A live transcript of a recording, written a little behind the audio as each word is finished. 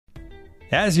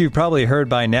As you've probably heard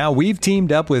by now, we've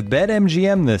teamed up with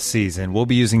BetMGM this season. We'll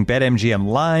be using BetMGM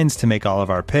lines to make all of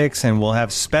our picks, and we'll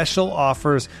have special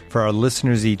offers for our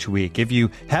listeners each week. If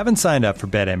you haven't signed up for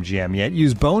BetMGM yet,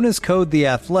 use bonus code The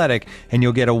Athletic, and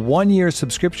you'll get a 1-year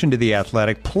subscription to The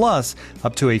Athletic, plus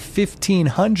up to a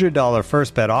 $1,500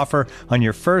 first bet offer on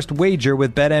your first wager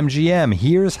with BetMGM.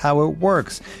 Here's how it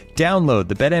works. Download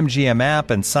the BetMGM app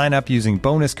and sign up using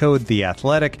bonus code The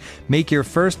Athletic. Make your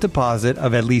first deposit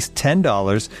of at least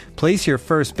 $10. Place your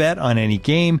first bet on any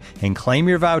game and claim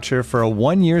your voucher for a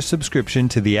 1-year subscription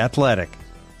to The Athletic.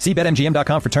 See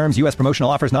BetMGM.com for terms. U.S. promotional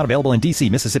offers not available in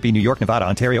D.C., Mississippi, New York, Nevada,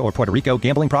 Ontario, or Puerto Rico.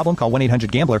 Gambling problem? Call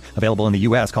 1-800-GAMBLER. Available in the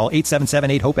U.S. Call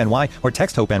 877-8-HOPE-NY or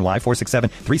text HOPE-NY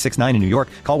 467-369 in New York.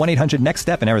 Call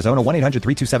 1-800-NEXT-STEP in Arizona.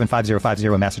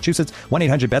 1-800-327-5050 in Massachusetts.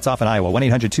 1-800-BETS-OFF in Iowa.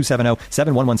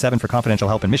 1-800-270-7117 for confidential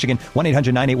help in Michigan.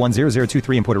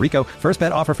 1-800-981-0023 in Puerto Rico. First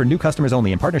bet offer for new customers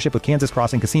only in partnership with Kansas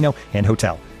Crossing Casino and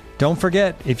Hotel. Don't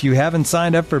forget, if you haven't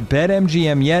signed up for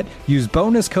BetMGM yet, use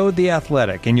bonus code The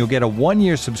Athletic, and you'll get a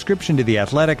 1-year subscription to The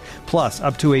Athletic, plus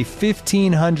up to a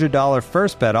 $1,500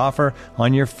 first bet offer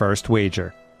on your first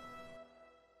wager.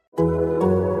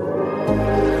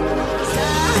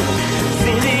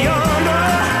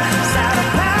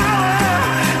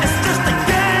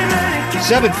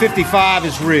 755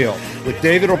 is real with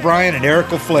David O'Brien and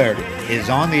Eric O'Flaherty is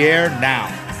on the air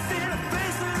now.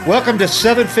 Welcome to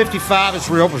 755 is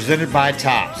real, presented by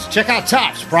Topps. Check out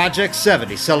Topps Project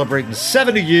 70, celebrating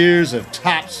 70 years of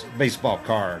Topps baseball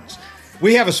cards.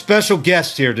 We have a special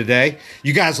guest here today.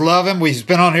 You guys love him. He's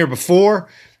been on here before,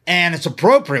 and it's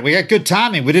appropriate. We got good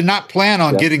timing. We did not plan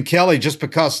on getting Kelly just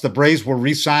because the Braves were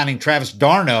re-signing Travis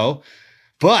d'Arnaud,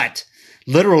 but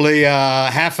literally a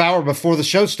half hour before the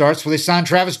show starts, they signed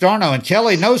Travis d'Arnaud, and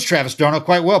Kelly knows Travis d'Arnaud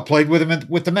quite well, played with him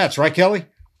with the Mets, right, Kelly?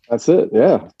 That's it.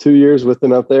 Yeah. 2 years with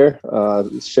him up there.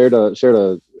 Shared a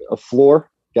floor.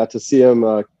 Got to see him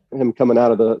coming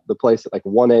out of the place at like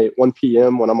 1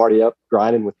 p.m. when I'm already up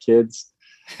grinding with kids.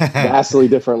 Vastly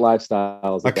different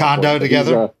lifestyles. A condo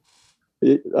together?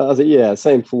 I was like, yeah,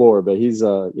 same floor, but he's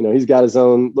he's got his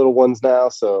own little ones now.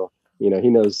 So, he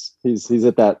knows he's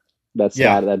at that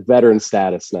veteran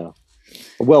status now.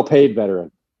 A well-paid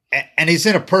veteran. And he's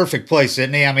in a perfect place,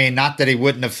 isn't he? I mean, not that he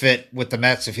wouldn't have fit with the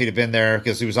Mets if he'd have been there,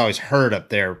 because he was always hurt up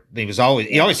there. He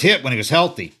always hit when he was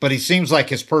healthy, but he seems like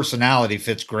his personality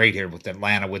fits great here with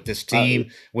Atlanta, with this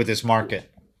team, with this market.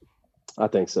 I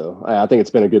think so. I think it's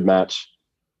been a good match.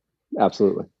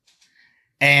 Absolutely.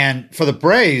 And for the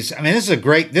Braves, I mean, this is a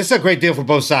great deal for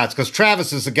both sides, because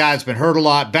Travis is a guy that's been hurt a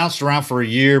lot, bounced around for a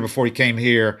year before he came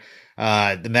here.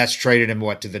 The Mets traded him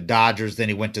to the Dodgers, then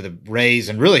he went to the Rays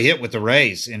and really hit with the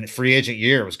Rays in a free agent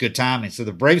year. It was good timing. So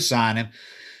the Braves signed him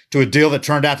to a deal that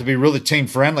turned out to be really team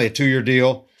friendly, a 2-year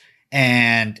deal.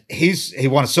 And he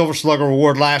won a Silver Slugger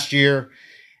award last year,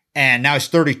 and now he's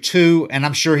 32. And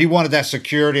I'm sure he wanted that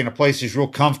security in a place he's real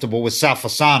comfortable with. Sal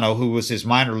Fasano, who was his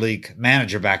minor league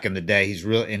manager back in the day. He's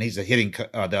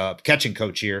the catching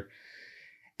coach here,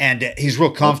 and he's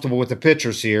real comfortable with the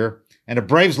pitchers here. And the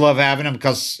Braves love having him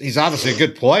because he's obviously a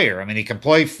good player. I mean, he can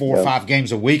play 4 or 5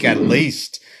 games a week at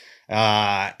least.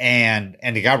 And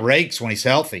he got rakes when he's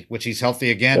healthy, which he's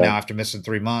healthy again now after missing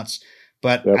 3 months.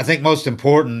 But I think most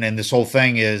important in this whole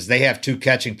thing is they have 2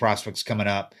 catching prospects coming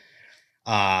up.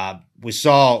 We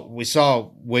saw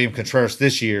William Contreras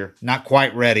this year, not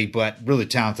quite ready, but really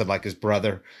talented like his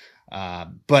brother.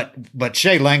 But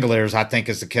Shea Langeliers, I think,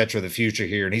 is the catcher of the future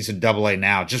here, and he's in Double-A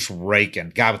now, just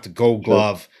raking. Guy with the Gold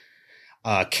Glove.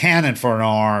 Cannon for an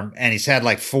arm, and he's had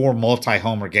like 4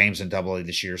 multi-homer games in Double-A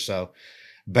this year. So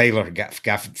Baylor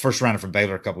got first rounder from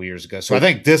Baylor a couple years ago. So I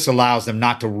think this allows them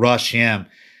not to rush him.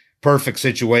 Perfect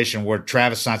situation where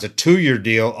Travis signs a 2-year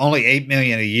deal, only $8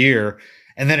 million a year,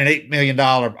 and then an $8 million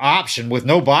option with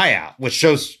no buyout, which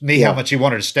shows me how much he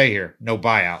wanted to stay here. No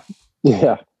buyout.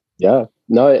 Yeah.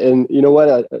 No, and you know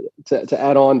what? To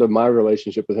add on to my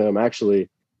relationship with him, actually,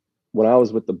 when I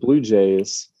was with the Blue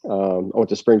Jays, I went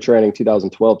to spring training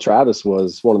 2012. Travis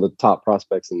was one of the top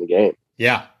prospects in the game.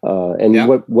 Yeah.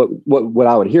 What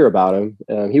I would hear about him,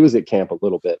 he was at camp a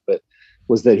little bit, but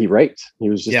was that he raked. He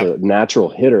was just a natural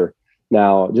hitter.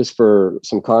 Now, just for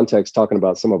some context, talking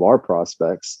about some of our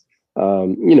prospects,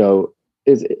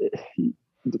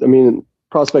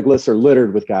 prospect lists are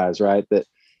littered with guys, right, that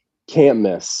can't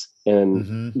miss,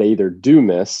 and they either do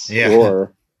miss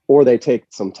or they take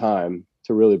some time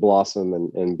to really blossom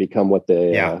and become what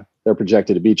they're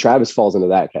projected to be. Travis falls into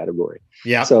that category.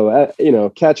 Yeah. So,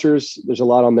 catchers, there's a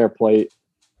lot on their plate.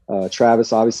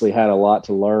 Travis obviously had a lot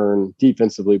to learn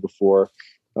defensively before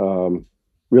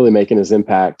really making his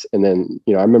impact. And then,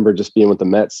 I remember just being with the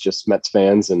Mets, just Mets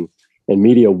fans and and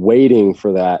media waiting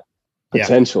for that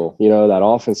potential, that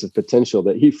offensive potential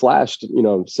that he flashed,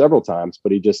 several times,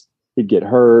 but he'd get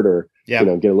hurt or, get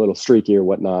a little streaky or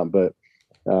whatnot. But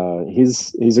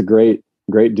he's a great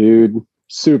dude,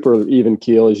 super even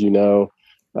keel, as not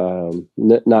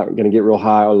going to get real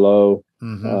high or low,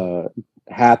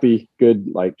 happy, good,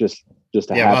 like just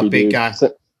a happy dude. Guy.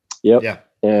 So,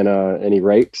 and he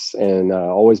rakes and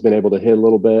always been able to hit a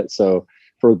little bit. So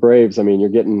for the Braves, I mean, you're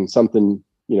getting something,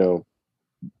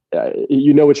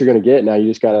 what you're going to get now. You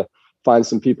just got to find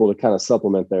some people to kind of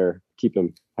supplement there, keep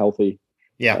him healthy.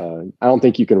 Yeah. I don't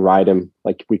think you can ride him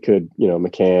like we could,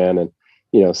 McCann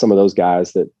and, some of those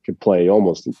guys that could play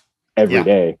almost every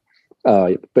day.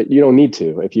 But you don't need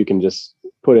to, if you can just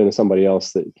put in somebody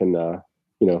else that can,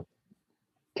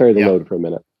 carry the load for a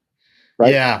minute.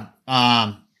 Right. Yeah.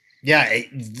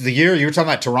 The year you were talking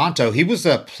about Toronto, he was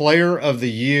a player of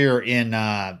the year in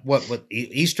what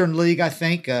Eastern League, I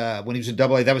think, when he was in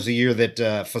AA. That was the year that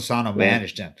Fasano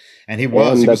managed him, and he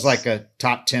was like a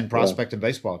top 10 prospect in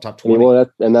baseball, top 20. Well,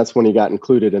 that's when he got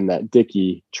included in that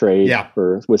Dickey trade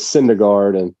with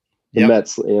Syndergaard, and the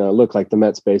Mets. It looked like the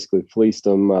Mets basically fleeced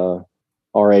him.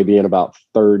 RA being about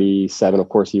 37. Of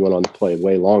course, he went on to play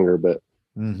way longer, but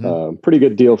pretty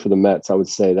good deal for the Mets. I would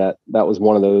say that was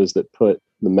one of those that put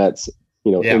the Mets,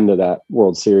 into that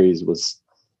World Series, was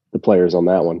the players on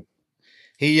that one.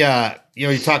 He,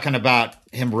 you're talking about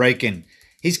him raking.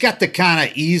 He's got the kind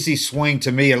of easy swing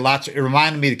to me. It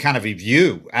reminded me kind of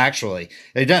you, actually.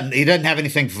 He doesn't have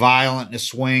anything violent in his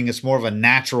swing. It's more of a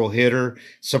natural hitter.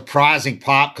 Surprising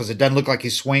pop because it doesn't look like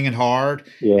he's swinging hard.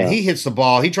 Yeah. And he hits the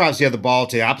ball. He drives the other ball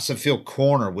to the opposite field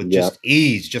corner with just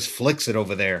ease, just flicks it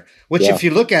over there. Which if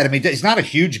you look at him, he's not a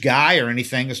huge guy or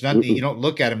anything. It's not, you don't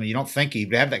look at him and you don't think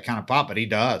he'd have that kind of pop, but he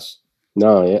does.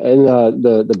 No, and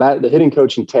the hitting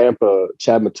coach in Tampa,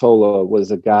 Chad Mottola,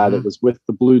 was a guy that was with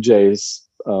the Blue Jays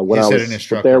when I was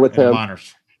there with him.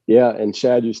 Yeah, and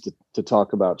Chad used to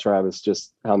talk about Travis,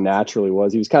 just how natural he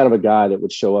was. He was kind of a guy that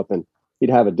would show up and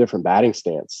he'd have a different batting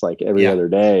stance like every other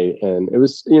day. And it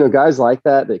was, guys like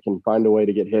that can find a way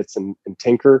to get hits and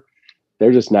tinker.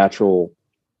 They're just natural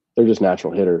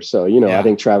hitters. So, I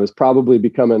think Travis probably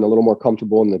becoming a little more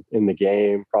comfortable in the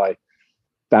game, probably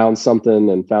found something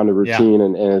and found a routine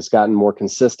and has gotten more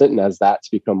consistent. And as that's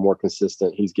become more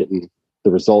consistent, he's getting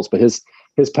the results. But his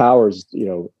power's,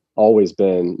 always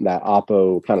been that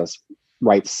oppo kind of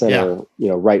right center,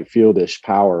 right fieldish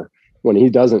power. When he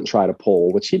doesn't try to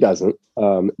pull, which he doesn't,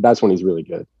 that's when he's really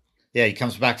good. Yeah, he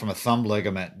comes back from a thumb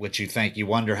ligament, which you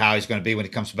wonder how he's going to be when he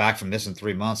comes back from this in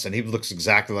 3 months, and he looks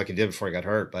exactly like he did before he got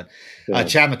hurt. But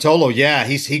Chad Mottola,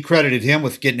 he credited him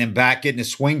with getting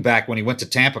his swing back when he went to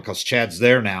Tampa because Chad's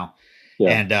there now.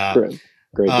 Yeah, and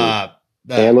great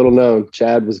and little known,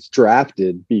 Chad was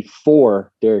drafted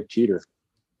before Derek Jeter.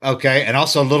 Okay, and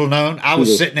also little known, I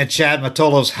was sitting at Chad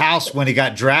Mottola's house when he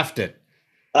got drafted.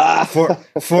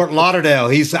 Fort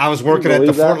Lauderdale. I was working at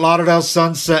the Fort Lauderdale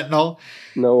Sun Sentinel.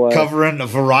 No way. Covering a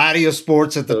variety of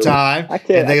sports at the time. I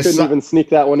couldn't even sneak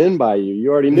that one in by you.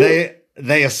 You already knew.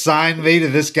 They assigned me to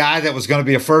this guy that was going to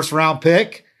be a first round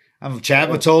pick. I'm Chad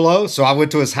Mottola, so I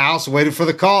went to his house, waited for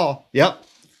the call. Yep.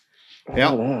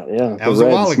 That was a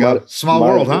while ago. Small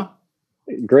world, huh?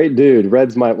 Great dude.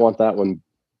 Reds might want that one.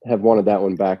 Have wanted that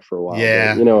one back for a while.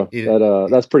 Yeah, but,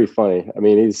 that's pretty funny. I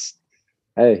mean, it's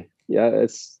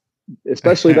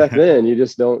especially back then. You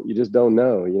just don't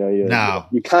know.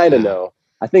 You kind of know.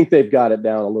 I think they've got it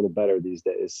down a little better these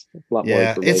days. A lot more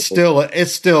information.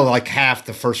 It's still like half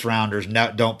the first rounders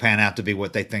don't pan out to be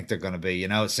what they think they're going to be.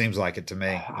 It seems like it to me.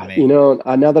 I mean,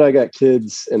 now that I got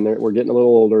kids and we're getting a little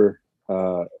older,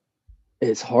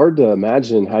 it's hard to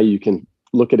imagine how you can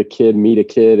look at a kid, meet a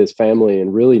kid, his family,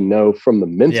 and really know from the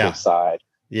mental side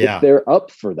if they're up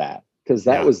for that. Because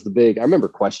that was the big. I remember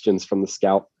questions from the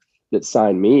scout that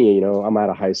signed me. I'm out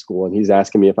of high school, and he's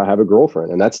asking me if I have a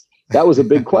girlfriend, and that was a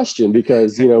big question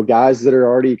because, guys that are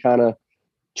already kind of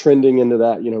trending into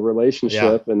that,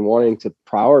 relationship and wanting to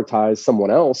prioritize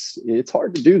someone else, it's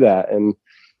hard to do that. And,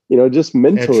 just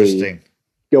mentally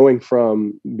going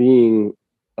from being,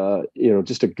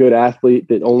 just a good athlete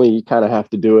that only kind of have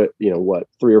to do it,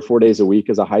 3 or 4 days a week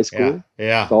as a high school.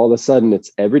 Yeah. So all of a sudden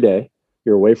it's every day,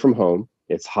 you're away from home,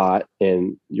 it's hot,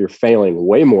 and you're failing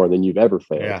way more than you've ever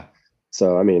failed. Yeah.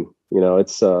 So, I mean,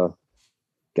 it's, God,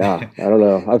 I don't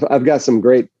know. I've got some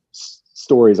great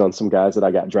stories on some guys that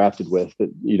I got drafted with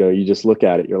that, you just look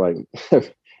at it, you're like,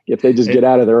 if they just get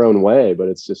out of their own way, but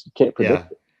it's just, you can't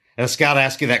predict it. And a scout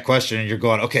asks you that question and you're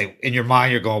going, okay, in your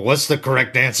mind, you're going, what's the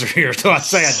correct answer here? Do I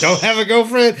say I don't have a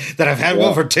girlfriend, that I've had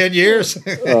one for 10 years?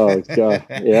 Oh, God.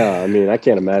 Yeah. I mean, I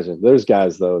can't imagine. There's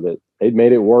guys, though, that they'd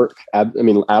made it work. I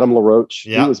mean, Adam LaRoche,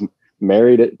 he was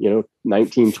married at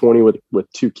 19, 20 with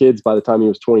 2 kids by the time he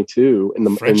was 22.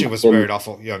 And Frenchie was married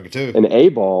awful younger too. And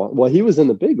A-ball. Well, he was in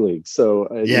the big leagues, so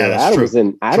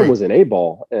Adam was in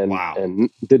A-ball and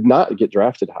did not get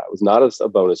drafted high. It was not a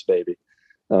bonus baby.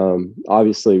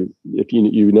 Obviously, if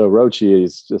you know Roche,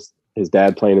 he's just his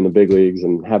dad playing in the big leagues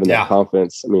and having that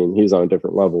confidence. I mean, he's on a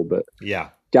different level. But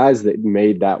guys that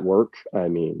made that work. I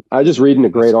mean, I just reading a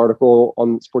great article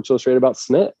on Sports Illustrated about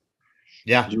Snit.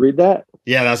 Yeah. Did you read that?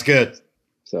 Yeah, that's good.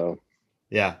 So,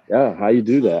 yeah, how you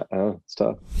do that? It's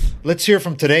tough. Let's hear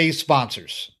from today's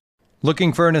sponsors.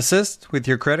 Looking for an assist with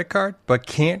your credit card, but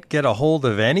can't get a hold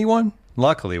of anyone?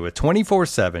 Luckily, with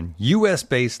 24/7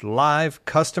 U.S.-based live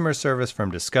customer service from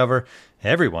Discover,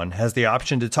 everyone has the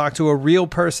option to talk to a real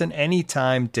person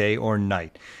anytime, day or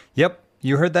night. Yep,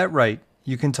 you heard that right.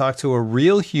 You can talk to a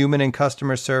real human in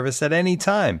customer service at any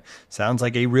time. Sounds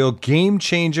like a real game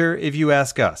changer if you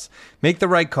ask us. Make the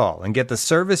right call and get the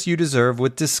service you deserve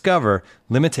with Discover.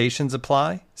 Limitations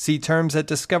apply. See terms at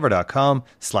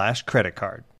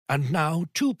discover.com/creditcard. And now,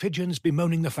 2 pigeons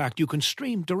bemoaning the fact you can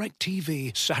stream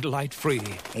DirecTV satellite-free.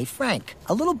 Hey, Frank,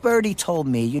 a little birdie told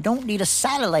me you don't need a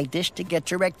satellite dish to get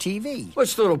DirecTV.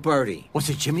 What's little birdie? Was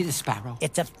it Jimmy the Sparrow?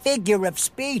 It's a figure of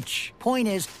speech. Point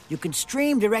is, you can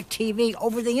stream DirecTV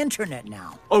over the internet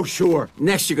now. Oh, sure.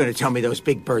 Next you're going to tell me those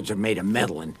big birds are made of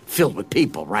metal and filled with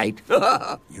people, right?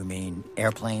 You mean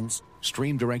airplanes?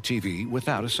 Stream DirecTV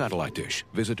without a satellite dish.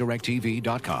 Visit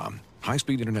DirecTV.com.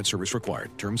 High-speed internet service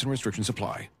required. Terms and restrictions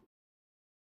apply.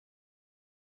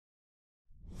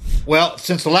 Well,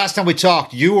 since the last time we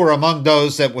talked, you were among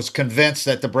those that was convinced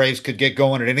that the Braves could get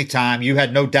going at any time. You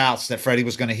had no doubts that Freddie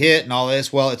was going to hit and all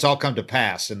this. Well, it's all come to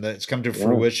pass, and it's come to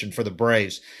fruition for the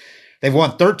Braves. They've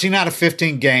won 13 out of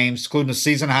 15 games, including a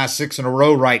season-high 6 in a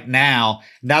row right now.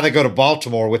 Now they go to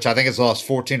Baltimore, which I think has lost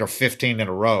 14 or 15 in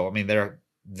a row. I mean, they're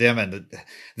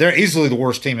easily the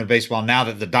worst team in baseball now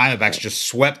that the Diamondbacks just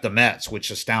swept the Mets, which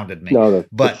astounded me. No,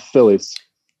 the Phillies.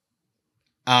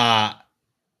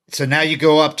 So now you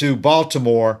go up to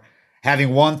Baltimore,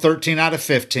 having won 13 out of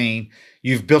 15.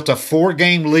 You've built a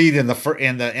 4-game lead in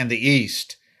the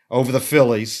East over the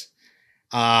Phillies,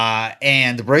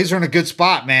 and the Braves are in a good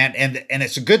spot, man. And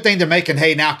it's a good thing they're making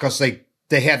hay now because they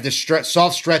have this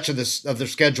soft stretch of their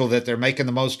schedule that they're making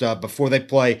the most of before they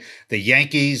play the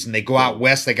Yankees and they go out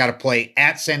west. They got to play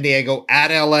at San Diego, at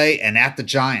LA, and at the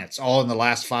Giants, all in the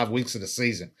last 5 weeks of the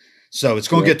season. So it's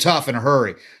going to get tough in a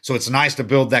hurry. So it's nice to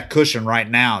build that cushion right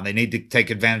now. They need to take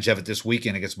advantage of it this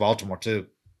weekend against Baltimore too.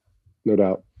 No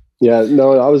doubt. Yeah,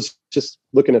 no, I was just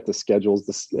looking at the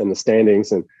schedules and the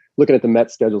standings and looking at the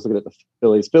Mets schedules, looking at the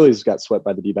Phillies. Phillies got swept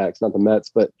by the D-backs, not the Mets,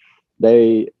 but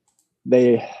the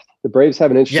Braves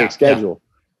have an interesting schedule.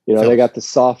 You know, Phillies. They got the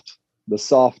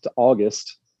soft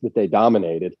August that they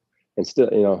dominated, and still,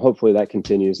 hopefully that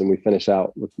continues and we finish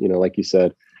out with, like you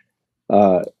said,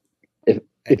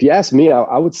 If you ask me,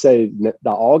 I would say the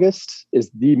August is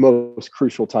the most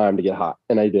crucial time to get hot,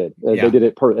 and I did. They did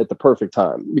it at the perfect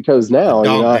time because now,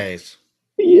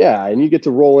 and you get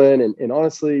to roll in, and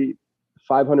honestly,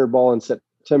 500 ball in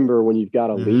September when you've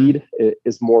got a lead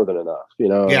is more than enough.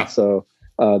 So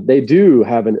they do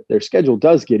have their schedule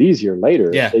does get easier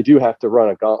later. Yeah, they do have to run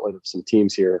a gauntlet of some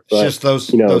teams here. But, it's just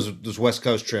those West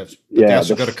Coast trips. But they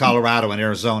also go to Colorado and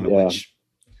Arizona, which.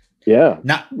 Yeah.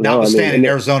 Notwithstanding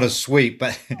Arizona's sweep,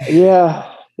 but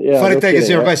funny thing is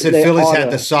everybody said Phillies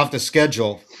had the softest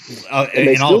schedule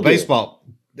in all of baseball.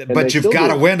 But you've got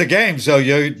to win the game, so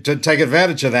you to take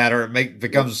advantage of that, or it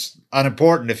becomes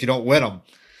unimportant if you don't win them.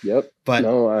 Yep. But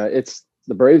it's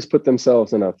the Braves put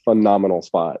themselves in a phenomenal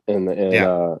spot, and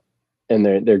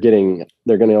they're going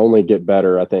to only get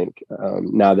better. I think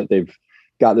now that they've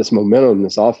got this momentum,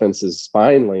 this offense is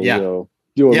finally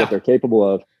doing what they're capable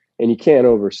of. And you can't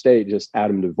overstate just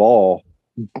Adam Duvall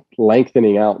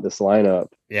lengthening out this lineup.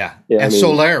 Yeah. And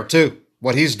Soler, too,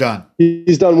 what he's done.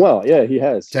 He's done well. Yeah, he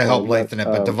has. To help lengthen it.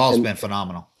 But Duvall's been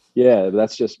phenomenal. Yeah,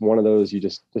 that's just one of those, you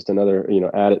just another,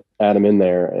 add him in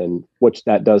there and what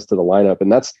that does to the lineup.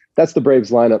 And that's the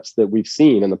Braves lineups that we've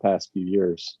seen in the past few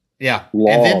years. Yeah.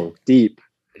 Long, deep.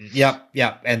 Yep.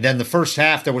 And then the first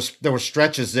half, there were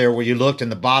stretches there where you looked in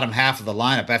the bottom half of the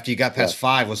lineup after you got past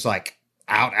 5 was like,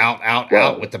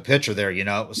 out with the pitcher there,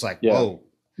 it was like, whoa.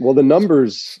 Well, the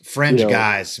numbers, fringe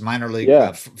guys, minor league,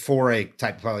 4A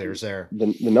type players there.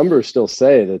 The numbers still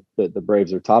say that the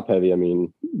Braves are top heavy. I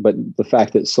mean, but the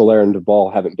fact that Soler and Duvall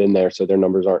haven't been there, so their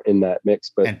numbers aren't in that mix.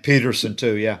 But and Peterson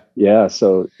too, yeah.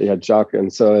 So they had Jock,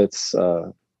 and so it's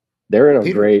they're in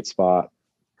a great spot.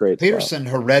 Peterson,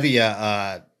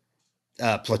 Heredia,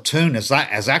 platoon has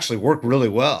actually worked really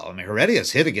well. I mean,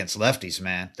 Heredia's hit against lefties,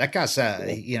 man. That guy's,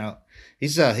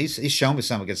 he's shown me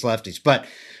some against lefties. But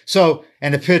so,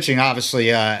 and the pitching,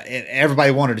 obviously,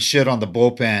 everybody wanted to shit on the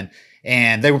bullpen,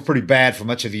 and they were pretty bad for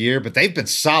much of the year, but they've been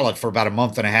solid for about a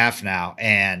month and a half now.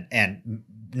 And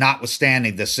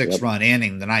notwithstanding the 6-run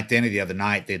inning, the 9th inning the other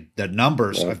night, the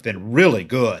numbers have been really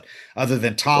good, other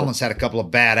than Tomlin's had a couple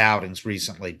of bad outings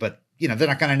recently, but they're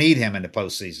not going to need him in the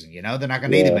postseason. They're not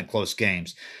going to need him in close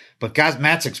games. But guys,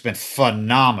 Matzek's been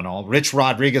phenomenal. Rich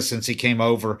Rodriguez, since he came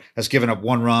over, has given up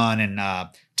 1 run in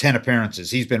 10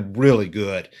 appearances. He's been really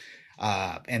good.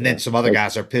 And then some other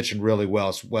guys are pitching really well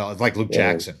as well, like Luke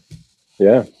Jackson.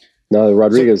 Yeah. No,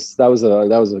 Rodriguez, that was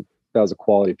a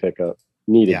quality pickup.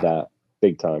 Needed that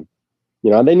big time.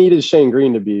 They needed Shane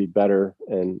Green to be better,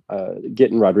 and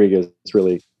getting Rodriguez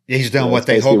really. He's done what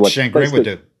they hoped Shane Green would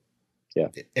do. Yeah.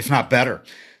 If not better.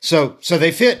 So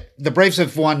they've hit, the Braves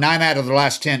have won 9 out of their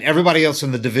last 10. Everybody else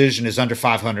in the division is under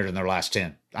 500 in their last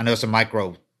 10. I know it's a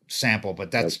micro sample,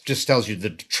 but that just tells you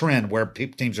the trend where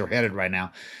teams are headed right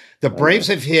now. The Braves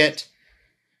have hit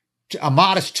a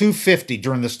modest 250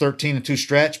 during this 13-2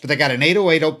 stretch, but they got an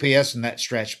 808 OPS in that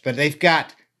stretch. But they've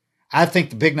got, I think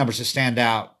the big numbers that stand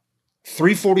out,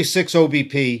 346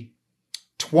 OBP,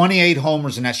 28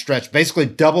 homers in that stretch, basically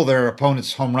double their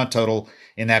opponent's home run total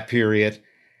in that period.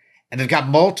 And they've got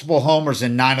multiple homers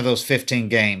in 9 of those 15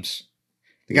 games.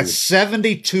 They got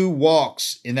 72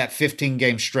 walks in that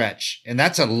 15-game stretch. And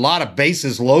that's a lot of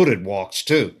bases loaded walks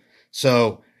too.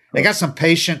 So they got some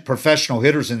patient professional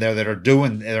hitters in there that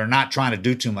are not trying to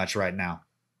do too much right now.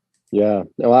 Yeah.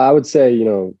 Well, I would say,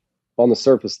 on the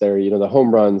surface there, the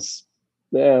home runs,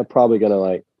 probably going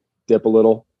to dip a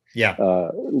little. Yeah.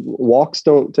 Walks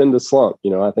don't tend to slump.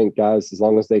 I think guys, as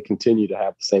long as they continue to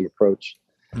have the same approach,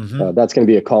 that's going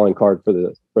to be a calling card for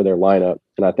their lineup.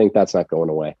 And I think that's not going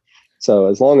away. So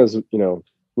as long as,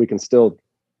 we can still,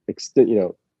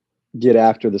 get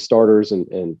after the starters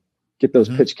and get those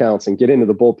pitch counts and get into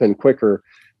the bullpen quicker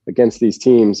against these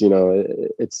teams,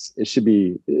 it should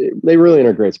be, they really in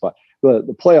a great spot. But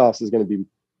the playoffs is going to be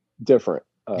different.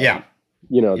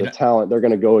 The talent they're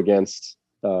going to go against,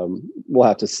 we'll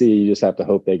have to see. You just have to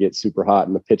hope they get super hot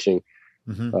and the pitching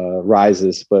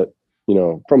rises. But,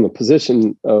 from the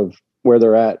position of where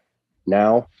they're at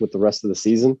now with the rest of the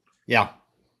season. Yeah.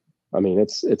 I mean,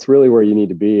 it's really where you need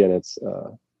to be. And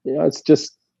it's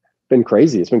just been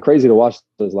crazy. It's been crazy to watch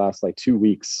those last 2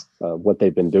 weeks, what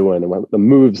they've been doing and the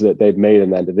moves that they've made in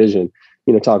that division,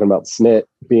 talking about Snit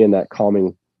being that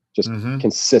calming, just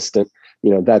consistent,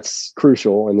 that's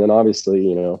crucial. And then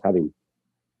obviously, having,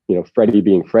 Freddie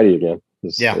being Freddie again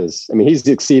he's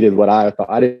exceeded what I thought.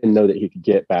 I didn't know that he could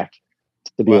get back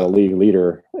to be a league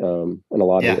leader and a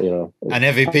lot of, an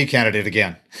MVP candidate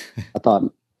again. I thought,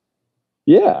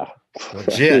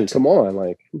 legit. I mean, come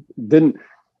on, didn't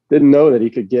know that he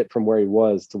could get from where he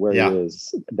was to where he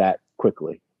is that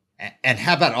quickly. And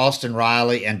how about Austin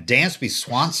Riley and Dansby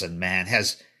Swanson, man,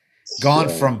 has gone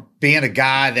from being a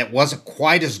guy that wasn't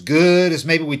quite as good as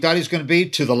maybe we thought he was going to be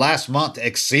to the last month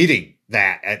exceeding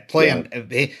that at playing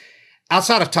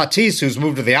outside of Tatis, who's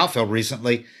moved to the outfield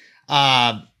recently.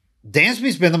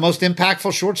 Dansby's been the most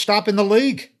impactful shortstop in the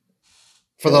league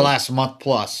for the last month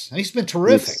plus. And he's been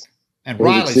terrific. And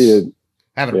Riley's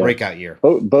having a breakout year.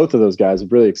 Both of those guys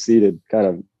have really exceeded kind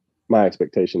of my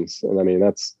expectations. And I mean,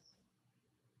 that's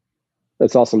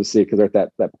awesome to see because they're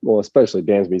at that especially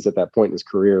Dansby's at that point in his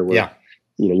career where,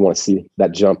 you want to see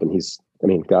that jump and that's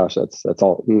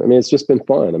all. I mean, it's just been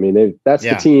fun. I mean, that's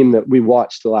the team that we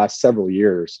watched the last several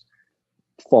years.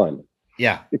 Fun.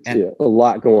 Yeah. A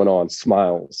lot going on,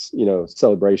 smiles,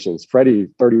 celebrations. Freddie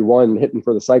 31 hitting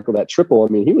for the cycle, that triple. I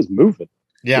mean, he was moving.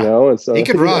 Yeah. And so he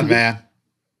can run, man.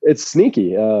 It's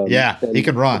sneaky. He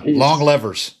can run. Long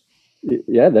levers.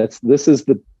 Yeah, this is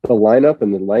the lineup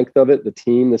and the length of it, the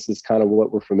team. This is kind of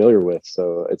what we're familiar with.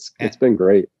 So it's been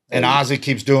great. And Ozzie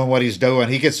keeps doing what he's doing.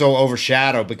 He gets so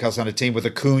overshadowed because on a team with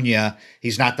Acuna,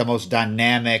 he's not the most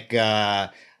dynamic, kind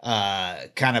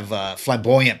of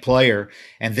flamboyant player.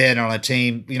 And then on a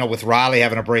team, with Riley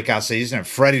having a breakout season and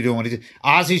Freddie doing what he did,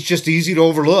 Ozzie's just easy to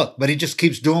overlook, but he just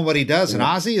keeps doing what he does. And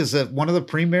Ozzie is one of the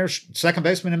premier second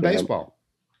basemen in baseball.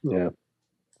 Yeah.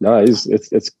 No,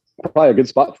 it's probably a good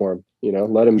spot for him.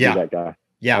 Let him be that guy.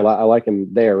 Yeah. I like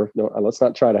him there. No, let's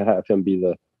not try to have him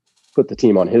put the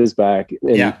team on his back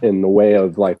in the way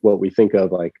of what we think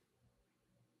of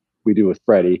we do with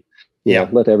Freddie.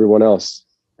 Let everyone else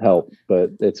help. But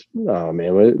it's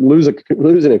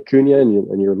losing Acuna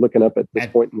and you're looking up at this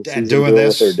point in the season doing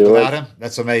this what they're doing without him.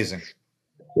 That's amazing.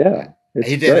 Yeah,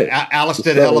 he did. Alice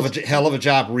did a hell of a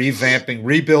job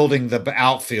rebuilding the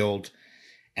outfield.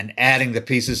 and adding the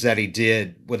pieces that he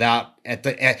did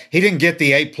he didn't get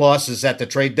the A pluses at the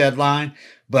trade deadline,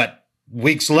 but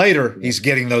weeks later he's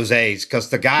getting those A's because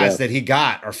the guys that he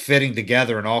got are fitting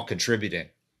together and all contributing.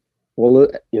 Well,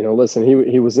 listen,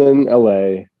 he was in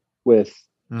LA with,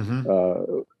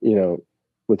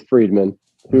 with Friedman,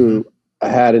 who I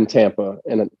had in Tampa,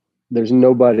 and there's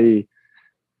nobody.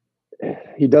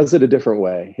 He does it a different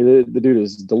way. The dude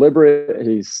is deliberate.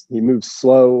 He moves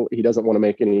slow. He doesn't want to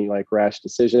make any rash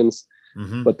decisions.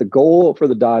 But the goal for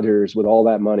the Dodgers with all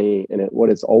that money and what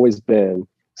it's always been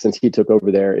since he took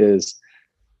over there is,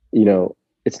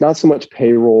 it's not so much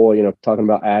payroll, talking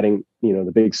about adding,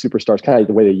 the big superstars, kind of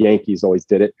the way the Yankees always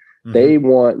did it. They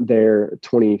want their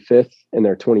 25th and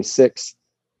their 26th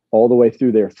all the way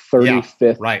through their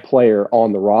 35th player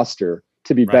on the roster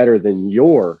to be better than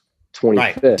your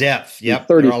 25th, depth,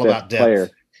 35th player,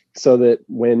 so that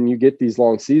when you get these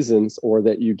long seasons or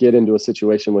that you get into a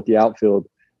situation with the outfield,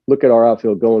 look at our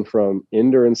outfield going from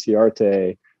Ender and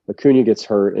Ciarte, Acuna gets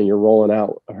hurt, and you're rolling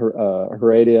out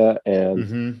Heredia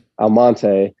and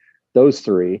Almonte, those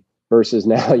three, versus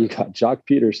now you got Jock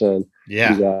Peterson,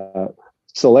 you got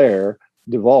Soler,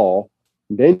 Duvall,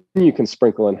 then you can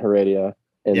sprinkle in Heredia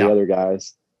and the other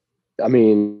guys. I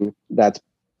mean, that's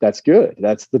good.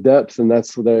 That's the depth, and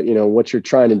that's what you're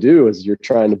trying to do is you're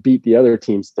trying to beat the other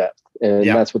team's depth, and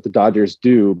that's what the Dodgers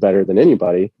do better than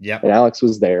anybody. And Alex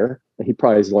was there, and he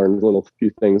probably learned a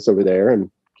few things over there, and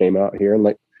came out here,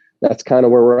 and that's kind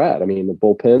of where we're at. I mean, the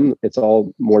bullpen, it's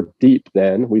all more deep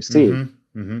than we've seen.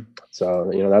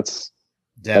 So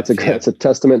that's a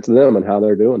testament to them and how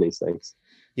they're doing these things.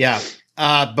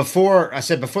 Before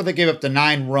they gave up the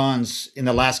 9 runs in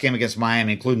the last game against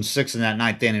Miami, including 6 in that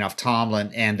ninth inning off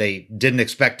Tomlin, and they didn't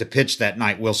expect to pitch that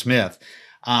night, Will Smith.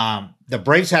 The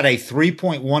Braves had a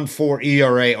 3.14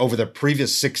 ERA over the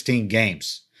previous 16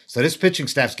 games. So this pitching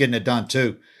staff's getting it done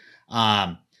too.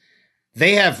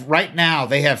 They have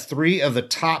 3 of the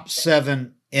top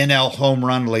 7 NL home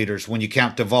run leaders when you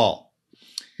count Duvall.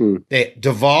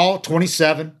 Duvall,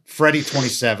 27, Freddie,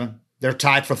 27. They're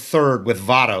tied for third with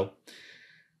Votto.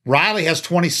 Riley has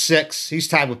 26. He's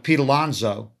tied with Pete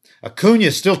Alonso. Acuna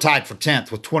is still tied for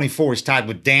 10th with 24. He's tied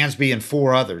with Dansby and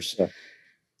 4 others.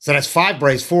 So that's 5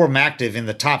 Braves, 4 of them active in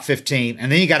the top 15.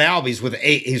 And then you got Albies with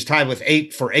 8. He's tied with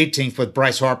 8 for 18th with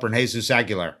Bryce Harper and Jesus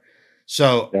Aguilar.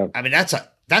 So, I mean, that's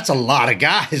a lot of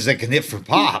guys that can hit for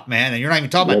pop, man. And you're not even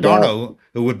talking about Darno,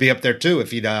 who would be up there too if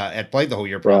he'd had played the whole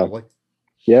year probably.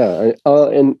 And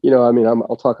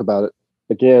I'll talk about it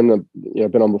again.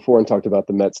 I've been on before and talked about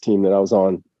the Mets team that I was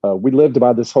on. We lived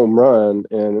by this home run,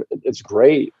 and it's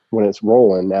great when it's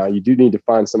rolling. Now you do need to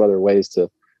find some other ways to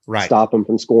stop them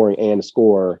from scoring and to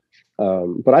score.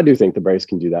 But I do think the Braves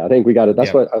can do that. I think we got it.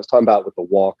 That's what I was talking about with the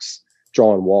walks,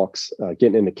 drawing walks,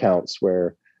 getting into counts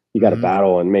where you got to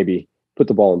battle and maybe put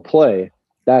the ball in play.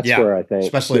 That's where I think,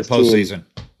 especially in postseason,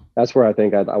 that's where I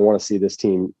think I want to see this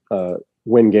team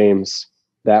win games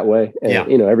that way.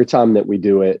 And, every time that we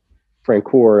do it,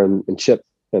 Francoeur and Chip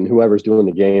and whoever's doing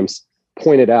the games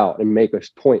point it out and make us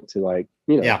point to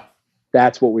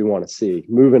that's what we want to see.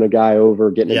 Moving a guy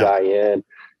over, getting a guy in,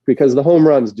 because the home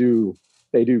runs do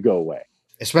go away.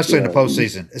 Especially in the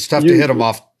postseason. It's tough to hit them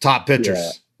off top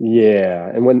pitchers. Yeah.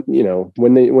 And when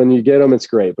you get them, it's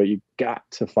great, but you got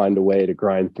to find a way to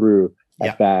grind through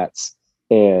at bats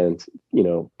and,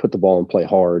 put the ball and play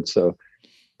hard. So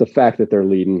the fact that they're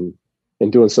leading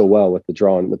and doing so well with the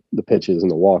drawing, the pitches and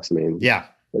the walks, I mean,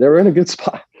 they're in a good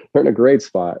spot. They're in a great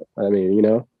spot. I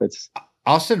mean, it's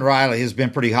Austin Riley has been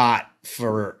pretty hot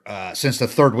for since the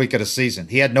third week of the season.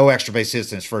 He had no extra base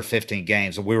hits in his first 15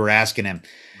 games. And we were asking him,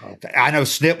 I know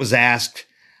Snit was asked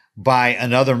by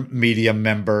another media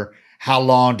member, how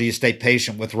long do you stay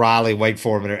patient with Riley, wait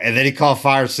for him? And then he called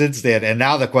fire since then. And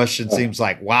now the question seems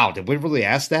like, wow, did we really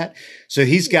ask that? So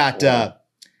he's got,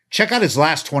 check out his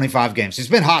last 25 games. He's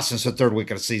been hot since the third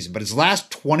week of the season, but his last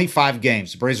 25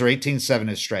 games, the Braves are 18-7 in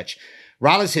his stretch.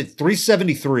 Riley's hit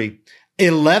 373,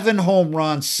 11 home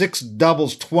runs, 6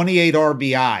 doubles, 28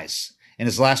 RBIs in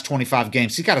his last 25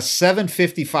 games. He got a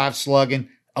 755 slugging,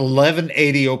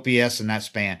 1180 OPS in that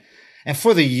span. And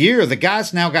for the year, the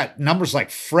guy's now got numbers like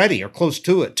Freddie or close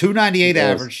to it. 298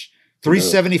 average,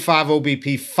 375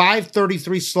 OBP,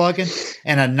 533 slugging,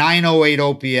 and a 908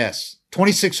 OPS.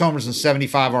 26 homers and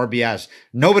 75 RBIs.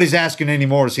 Nobody's asking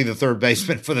anymore to see the third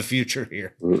baseman for the future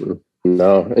here.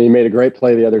 No. And he made a great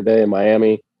play the other day in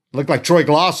Miami. Looked like Troy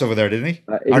Gloss over there, didn't he?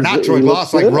 Or not Troy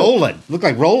Gloss, like Roland. Looked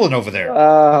like Roland over there.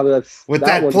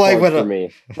 That play with for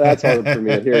me. That's hard for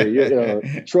me to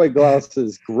hear. Troy Gloss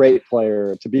is a great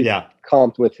player. To be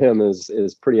comped with him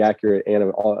is pretty accurate and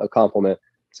a compliment.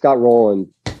 Scott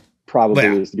Rowland probably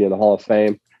needs to be in the Hall of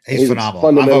Fame. He's phenomenal.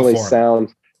 Fundamentally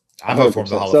sound. I vote for him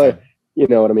in the Hall of Fame. You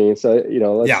know what I mean?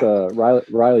 So,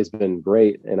 Riley's been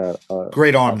great and a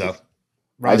great arm though.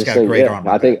 Riley's got a great arm.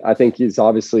 I think he's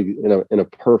obviously in a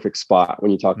perfect spot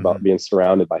when you talk about being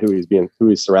surrounded by who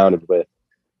he's surrounded with.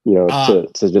 You know,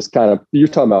 to just kind of, you're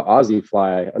talking about Ozzie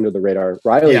fly under the radar.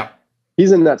 Riley,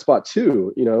 he's in that spot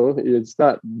too. You know, it's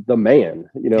not the man.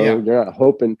 You know, you're not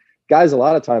hoping. Guys a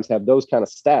lot of times have those kind of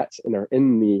stats and are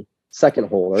in the second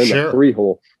hole or in the 3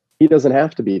 hole. He doesn't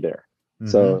have to be there.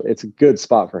 So it's a good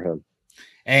spot for him.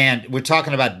 And we're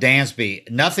talking about Dansby.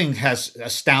 Nothing has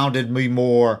astounded me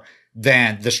more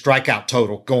than the strikeout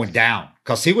total going down,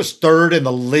 because he was 3rd in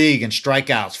the league in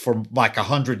strikeouts for like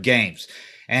 100 games.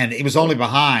 And he was only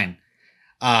behind,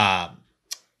 Baez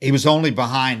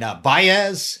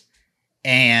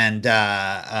and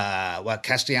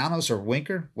Castellanos or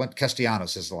Winker?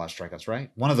 Castellanos is the last strikeouts,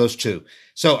 right? One of those two.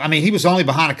 So, I mean, he was only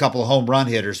behind a couple of home run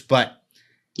hitters, but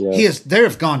they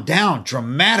have gone down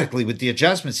dramatically with the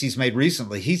adjustments he's made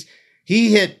recently.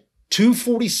 He hit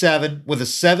 247 with a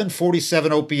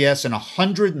 747 OPS and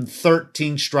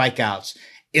 113 strikeouts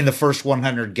in the first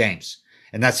 100 games.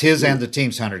 And that's his and the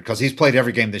team's 100, because he's played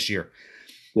every game this year.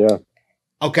 Yeah.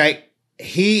 Okay.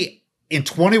 He, in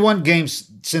 21 games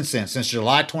since then, since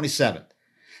July 27th,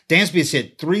 Dansby has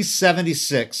hit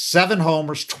 376, 7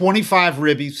 homers, 25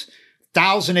 ribbies,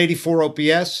 1,084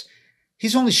 OPS.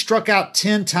 He's only struck out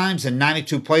 10 times in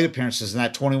 92 plate appearances in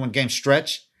that 21-game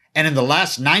stretch. And in the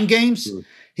last 9 games,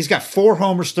 he's got 4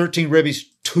 homers, 13 ribbies,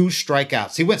 2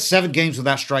 strikeouts. He went 7 games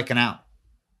without striking out.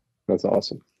 That's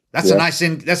awesome. That's a nice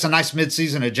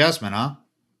midseason adjustment, huh?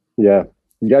 Yeah.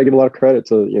 You got to give a lot of credit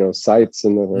to, Seitz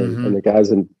and the guys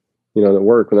that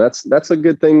work. And that's a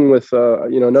good thing with,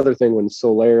 another thing when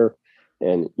Soler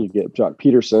and you get Jock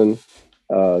Peterson,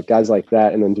 guys like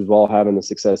that, and then Duvall having the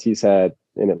success he's had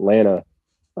in Atlanta.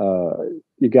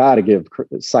 You got to give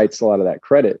Seitz a lot of that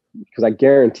credit, because I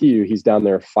guarantee you he's down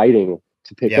there fighting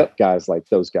to pick up guys like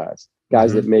those guys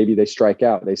that maybe they strike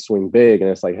out, they swing big, and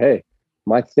it's like, hey,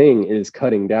 my thing is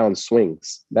cutting down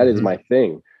swings. That is my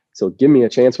thing. So give me a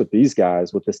chance with these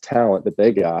guys with this talent that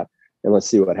they got, and let's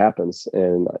see what happens.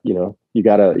 And you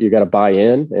gotta buy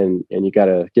in and you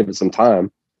gotta give it some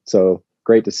time. So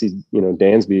great to see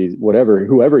Dansby,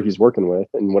 whoever he's working with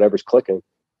and whatever's clicking.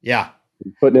 Yeah.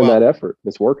 Putting in that effort.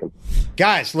 It's working.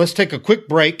 Guys, let's take a quick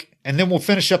break and then we'll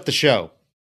finish up the show.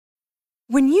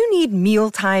 When you need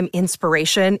mealtime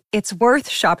inspiration, it's worth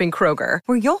shopping Kroger,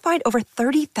 where you'll find over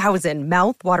 30,000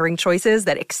 mouth-watering choices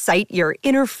that excite your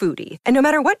inner foodie. And no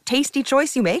matter what tasty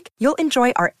choice you make, you'll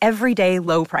enjoy our everyday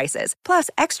low prices, plus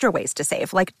extra ways to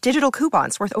save, like digital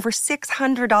coupons worth over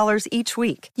 $600 each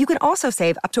week. You can also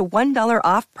save up to $1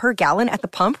 off per gallon at the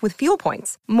pump with fuel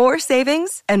points. More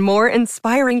savings and more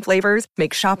inspiring flavors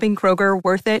make shopping Kroger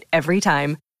worth it every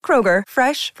time. Kroger,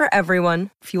 fresh for everyone.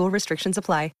 Fuel restrictions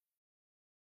apply.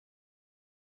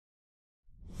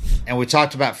 And we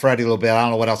talked about Freddie a little bit. I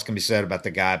don't know what else can be said about the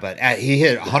guy, but he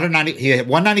hit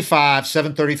 195,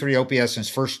 733 OPS in his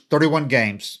first 31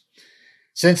 games.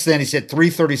 Since then, he's hit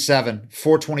 337,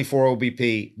 424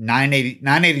 OBP,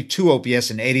 982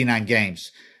 OPS in 89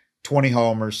 games, 20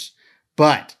 homers.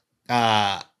 But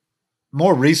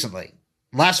more recently,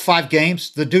 last 5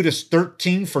 games, the dude is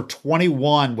 13 for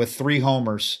 21 with 3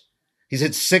 homers. He's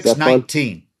hit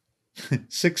 619.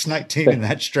 619 in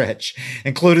that stretch,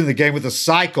 including the game with the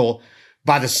cycle.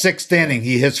 By the 6th inning,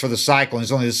 he hits for the cycle, and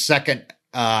he's only the second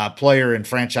player in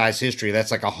franchise history.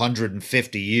 That's like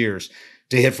 150 years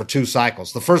to hit for 2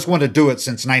 cycles. The first one to do it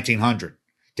since 1900,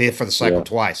 to hit for the cycle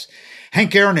twice.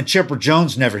 Hank Aaron and Chipper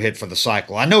Jones never hit for the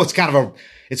cycle. I know it's kind of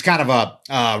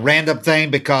a random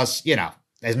thing, because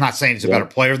I'm not saying he's a better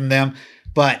player than them,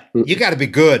 but you got to be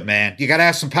good, man. You got to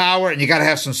have some power and you got to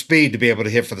have some speed to be able to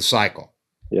hit for the cycle.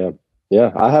 Yeah.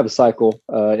 I have a cycle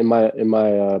in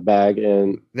my bag,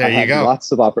 and there you go.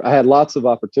 I had lots of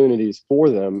opportunities for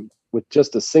them with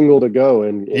just a single to go,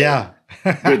 and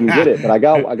didn't get it. But I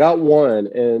got one,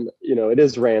 and it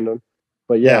is random.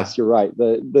 But yes, you're right.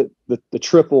 The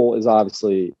triple is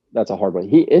obviously, that's a hard one.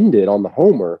 He ended on the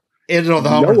homer. Ended on the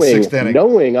homer in the 6th inning,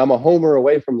 knowing I'm a homer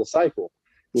away from the cycle.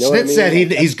 Snit said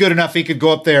he's good enough. He could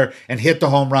go up there and hit the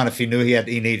home run if he knew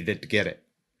he needed it to get it.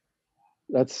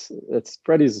 That's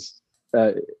Freddie's.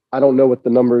 I don't know what the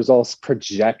numbers all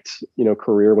project,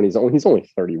 career when he's only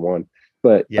 31.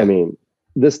 But I mean,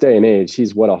 this day and age,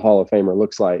 he's what a Hall of Famer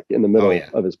looks like in the middle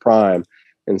of his prime.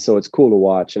 And so it's cool to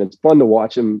watch, and it's fun to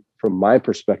watch him from my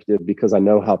perspective, because I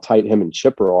know how tight him and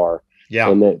Chipper are. Yeah.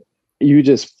 And that you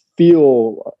just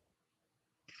feel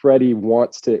Freddie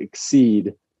wants to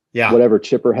exceed whatever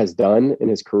Chipper has done in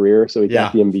his career. So he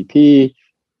got the MVP.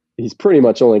 he's pretty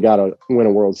much only got to win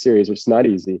a World Series, which is not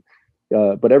easy.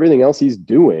 But everything else he's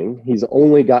doing, he's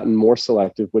only gotten more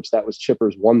selective, which that was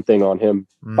Chipper's one thing on him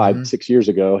 5-6 years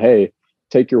ago. Hey,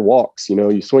 take your walks,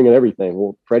 you swing at everything.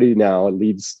 Well, Freddie now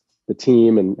leads the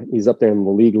team, and he's up there in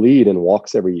the league lead in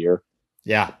walks every year.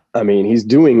 Yeah. I mean, he's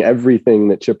doing everything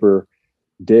that Chipper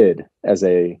did as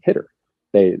a hitter.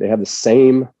 They have the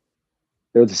same,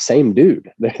 they're the same dude.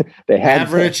 They had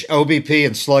average OBP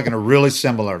and slugging are really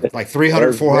similar, like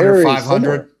 300, 400, 500.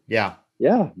 Similar. Yeah.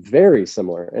 Yeah, very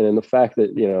similar. And in the fact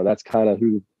that, that's kind of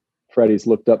who Freddie's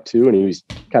looked up to, and he was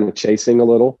kind of chasing a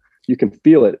little. You can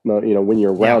feel it, when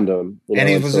you're around him. And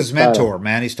he was his mentor,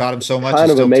 man. He's taught him so much.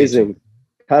 Kind of amazing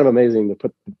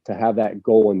to have that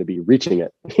goal and to be reaching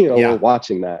it.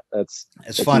 Watching that. It's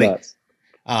funny. Nuts.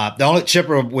 The only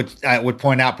Chipper would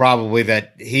point out probably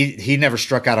that he never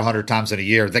struck out 100 times in a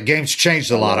year. The game's changed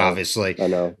a lot, obviously. I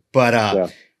know.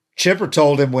 But Chipper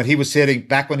told him when he was hitting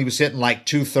like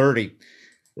 230,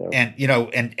 and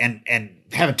and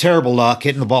having terrible luck,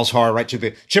 hitting the balls hard right to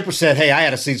the Chipper said, "Hey, I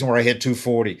had a season where I hit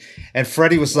 240," and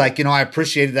Freddie was like, "I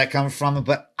appreciated that coming from him,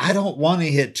 but I don't want to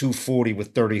hit 240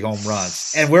 with 30 home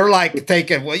runs." And we're like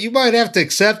thinking, well, you might have to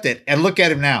accept it. And look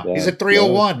at him now; he's at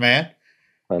 301, man.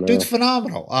 Dude's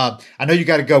phenomenal. I know you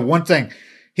got to go. One thing,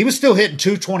 he was still hitting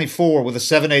 224 with a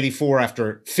 784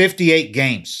 after 58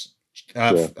 games.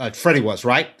 Freddie was,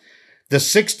 right? The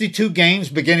 62 games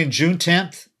beginning June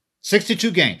 10th,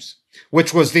 62 games,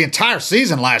 which was the entire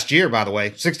season last year, by the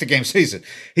way, 60-game season.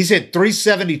 He's hit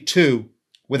 372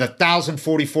 with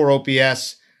 1,044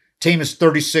 OPS. Team is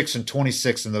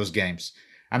 36-26 in those games.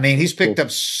 I mean, he's picked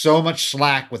up so much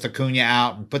slack with Acuna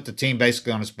out and put the team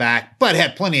basically on his back, but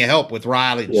had plenty of help with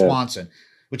Riley and Swanson,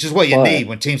 which is what you need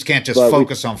when teams can't just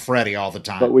focus on Freddie all the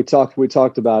time. But we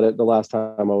talked about it the last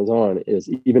time I was on, is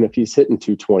even if he's hitting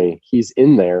 220, he's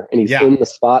in there and he's in the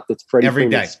spot that's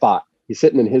Freddie's spot. He's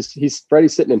sitting in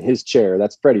Freddie's sitting in his chair.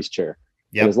 That's Freddie's chair.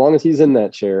 Yep. And as long as he's in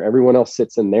that chair, everyone else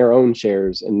sits in their own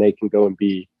chairs and they can go and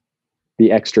be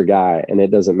the extra guy, and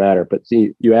it doesn't matter. But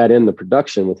see, you add in the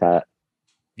production with that.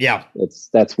 Yeah.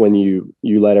 That's when you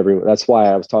let everyone. That's why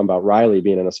I was talking about Riley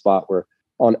being in a spot where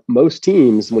on most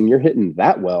teams, when you're hitting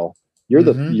that well, you're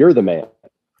the man.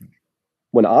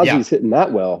 When Ozzy's hitting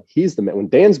that well, he's the man. When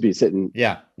Dansby's hitting,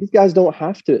 these guys don't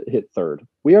have to hit third.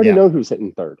 We already know who's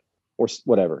hitting third or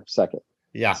whatever, second.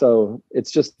 Yeah. So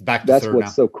it's just that's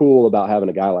what's so cool about having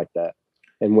a guy like that,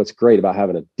 and what's great about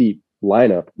having a deep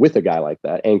lineup with a guy like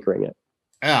that anchoring it.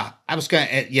 Yeah, I was going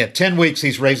to, 10 weeks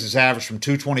he's raised his average from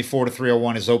 224 to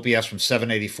 301, his OPS from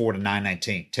 784 to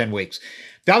 919, 10 weeks.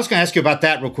 But I was going to ask you about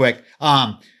that real quick.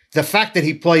 The fact that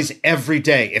he plays every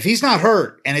day, if he's not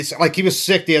hurt, and it's like he was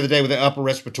sick the other day with the upper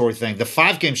respiratory thing, the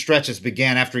 5-game stretches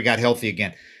began after he got healthy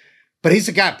again. But he's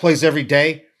a guy that plays every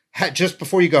day. Just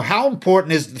before you go, how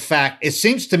important is the fact, it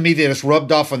seems to me that it's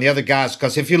rubbed off on the other guys,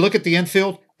 because if you look at the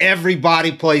infield,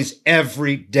 everybody plays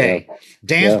every day.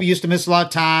 Dansby used to miss a lot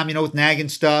of time, with nagging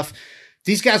stuff.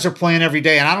 These guys are playing every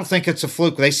day, and I don't think it's a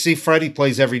fluke. They see Freddie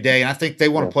plays every day, and I think they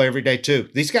want to play every day too.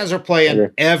 These guys are playing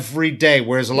every day,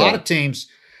 whereas a lot of teams,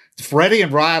 Freddie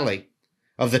and Riley,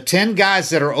 of the 10 guys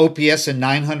that are OPS in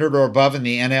 900 or above in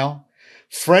the NL,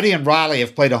 Freddie and Riley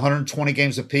have played 120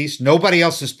 games apiece. Nobody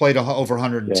else has played over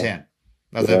 110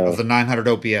 of the 900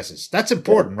 OPSs. That's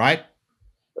important, right?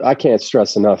 I can't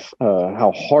stress enough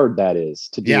how hard that is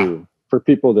to do for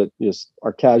people that just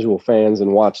are casual fans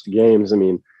and watch the games. I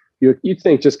mean, you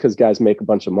think just because guys make a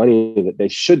bunch of money that they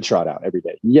should trot out every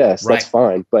day. Yes, that's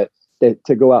fine. But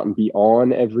to go out and be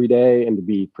on every day and to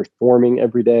be performing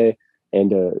every day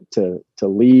and to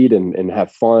lead and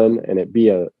have fun and it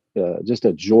be just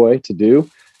a joy to do.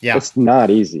 Yeah, it's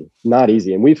not easy.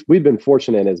 And we've been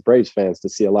fortunate as Braves fans to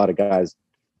see a lot of guys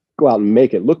go out and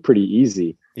make it look pretty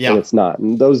easy. Yeah, and it's not.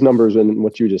 And those numbers and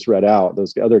what you just read out,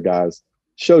 those other guys,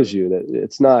 shows you that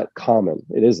it's not common.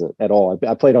 It isn't at all.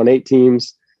 I played on 8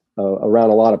 teams around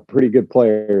a lot of pretty good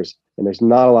players, and there's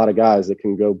not a lot of guys that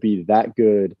can go be that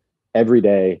good every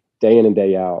day in and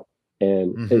day out.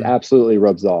 And it absolutely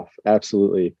rubs off.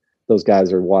 Absolutely. Those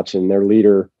guys are watching their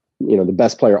leader, the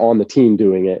best player on the team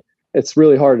doing it. It's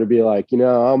really hard to be like, I'm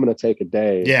going to take a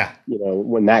day. Yeah.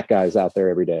 When that guy's out there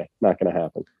every day, not going to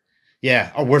happen.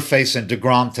 Yeah, or we're facing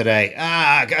DeGrom today.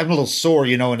 I'm a little sore,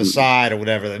 in the side or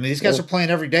whatever. I mean, these guys are playing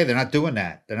every day. They're not doing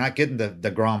that. They're not getting the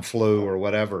DeGrom flu or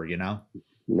whatever, No,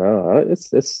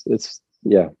 it's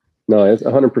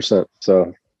 100%.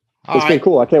 So it's been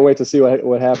cool. I can't wait to see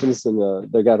what happens.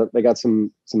 And they got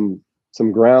some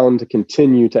ground to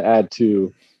continue to add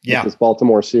to this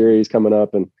Baltimore series coming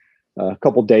up, and a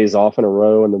couple days off in a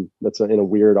row, and that's in a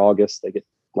weird August. They get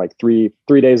like three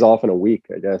days off in a week,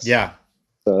 I guess. Yeah.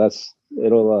 So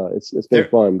it's been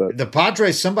fun. But the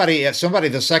Padres, somebody,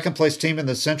 the second place team in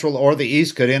the Central or the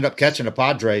East could end up catching the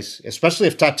Padres, especially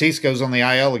if Tatis goes on the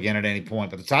IL again at any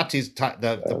point. But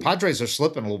the Padres are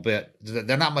slipping a little bit.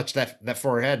 They're not much that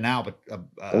far ahead now, but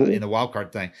in the wild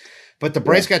card thing. But the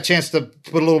Braves got a chance to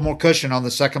put a little more cushion on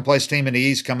the second place team in the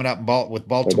East coming up with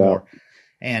Baltimore.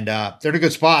 And they're in a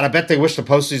good spot. I bet they wish the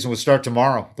postseason would start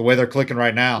tomorrow, the way they're clicking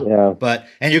right now. Yeah.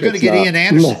 And you're going to get Ian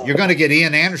Anderson. You're going to get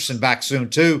Ian Anderson back soon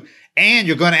too. And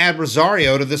you're going to add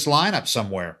Rosario to this lineup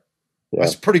somewhere. Yeah.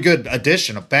 That's a pretty good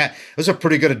addition. Those are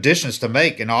pretty good additions to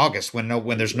make in August when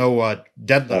there's no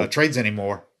trades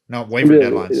anymore. No waiver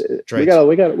deadlines. Trades.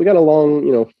 We got a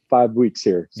long 5 weeks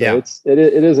here. So it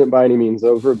isn't by any means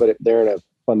over, but they're in a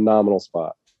phenomenal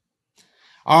spot.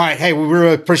 All right. Hey, we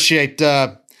really appreciate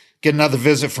getting another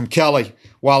visit from Kelly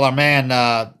while our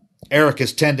man Eric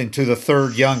is tending to the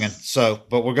third youngin.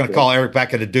 But we're going to call Eric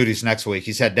back into duties next week.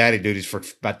 He's had daddy duties for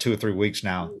about 2 or 3 weeks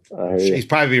now. He's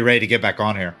probably ready to get back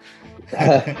on here.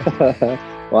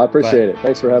 Well, I appreciate it.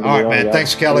 Thanks for having me on. All right, man.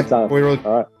 Thanks, Kelly. All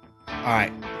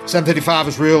right. 7:55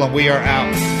 is real, and we are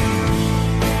out.